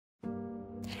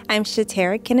I'm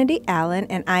Shatera Kennedy Allen,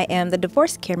 and I am the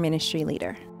Divorce Care Ministry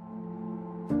Leader.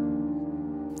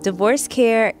 Divorce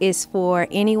care is for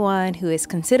anyone who is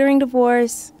considering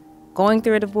divorce, going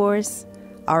through a divorce,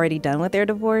 already done with their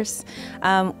divorce.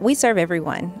 We serve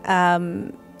everyone.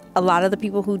 A lot of the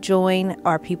people who join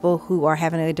are people who are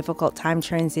having a difficult time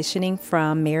transitioning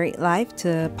from married life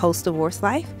to post-divorce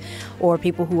life, or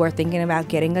people who are thinking about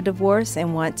getting a divorce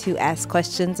and want to ask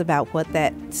questions about what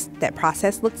that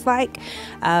process looks like.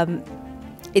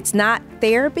 It's not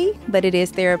therapy, but it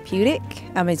is therapeutic.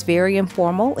 It's very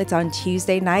informal. It's on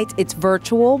Tuesday nights. It's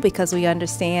virtual because we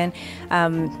understand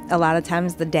a lot of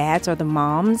times the dads or the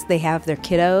moms, they have their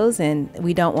kiddos, and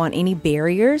we don't want any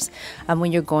barriers.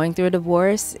 When you're going through a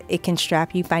divorce, it can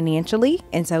strap you financially,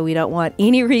 and so we don't want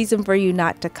any reason for you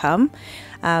not to come.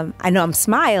 I know I'm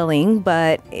smiling,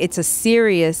 but it's a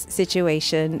serious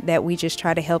situation that we just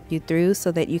try to help you through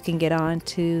so that you can get on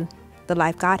to the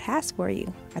life God has for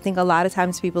you. I think a lot of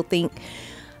times people think,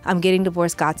 I'm getting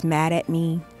divorced, God's mad at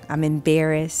me, I'm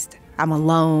embarrassed, I'm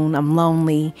alone, I'm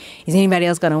lonely, is anybody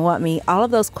else going to want me? All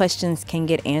of those questions can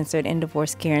get answered in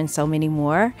divorce care and so many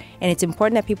more. And it's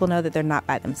important that people know that they're not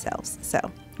by themselves. So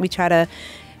we try to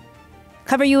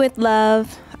cover you with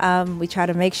love. We try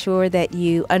to make sure that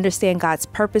you understand God's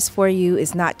purpose for you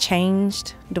is not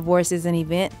changed. Divorce is an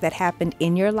event that happened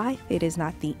in your life. It is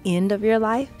not the end of your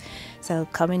life. So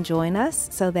come and join us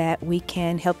so that we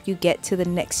can help you get to the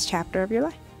next chapter of your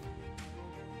life.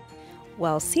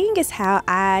 Well, seeing as how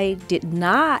I did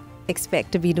not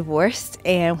expect to be divorced,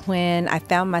 and when I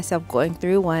found myself going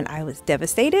through one, I was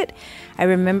devastated. I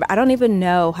remember, I don't even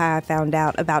know how I found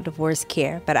out about divorce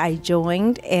care, but I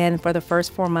joined, and for the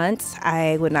first 4 months,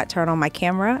 I would not turn on my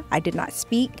camera. I did not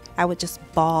speak. I would just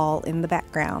bawl in the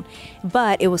background.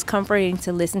 But it was comforting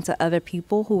to listen to other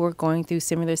people who were going through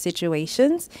similar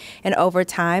situations. And over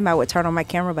time, I would turn on my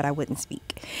camera, but I wouldn't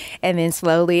speak. And then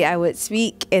slowly I would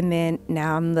speak, and then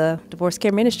now I'm the Divorce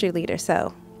Care Ministry Leader.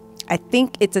 So I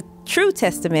think it's a true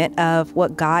testament of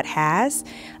what God has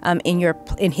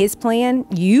in His plan.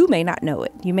 You may not know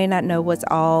it. You may not know what's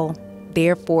all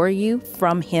there for you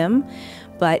from Him.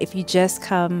 But if you just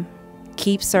come,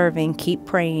 keep serving, keep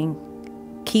praying,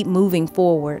 keep moving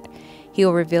forward,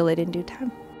 He'll reveal it in due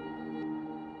time.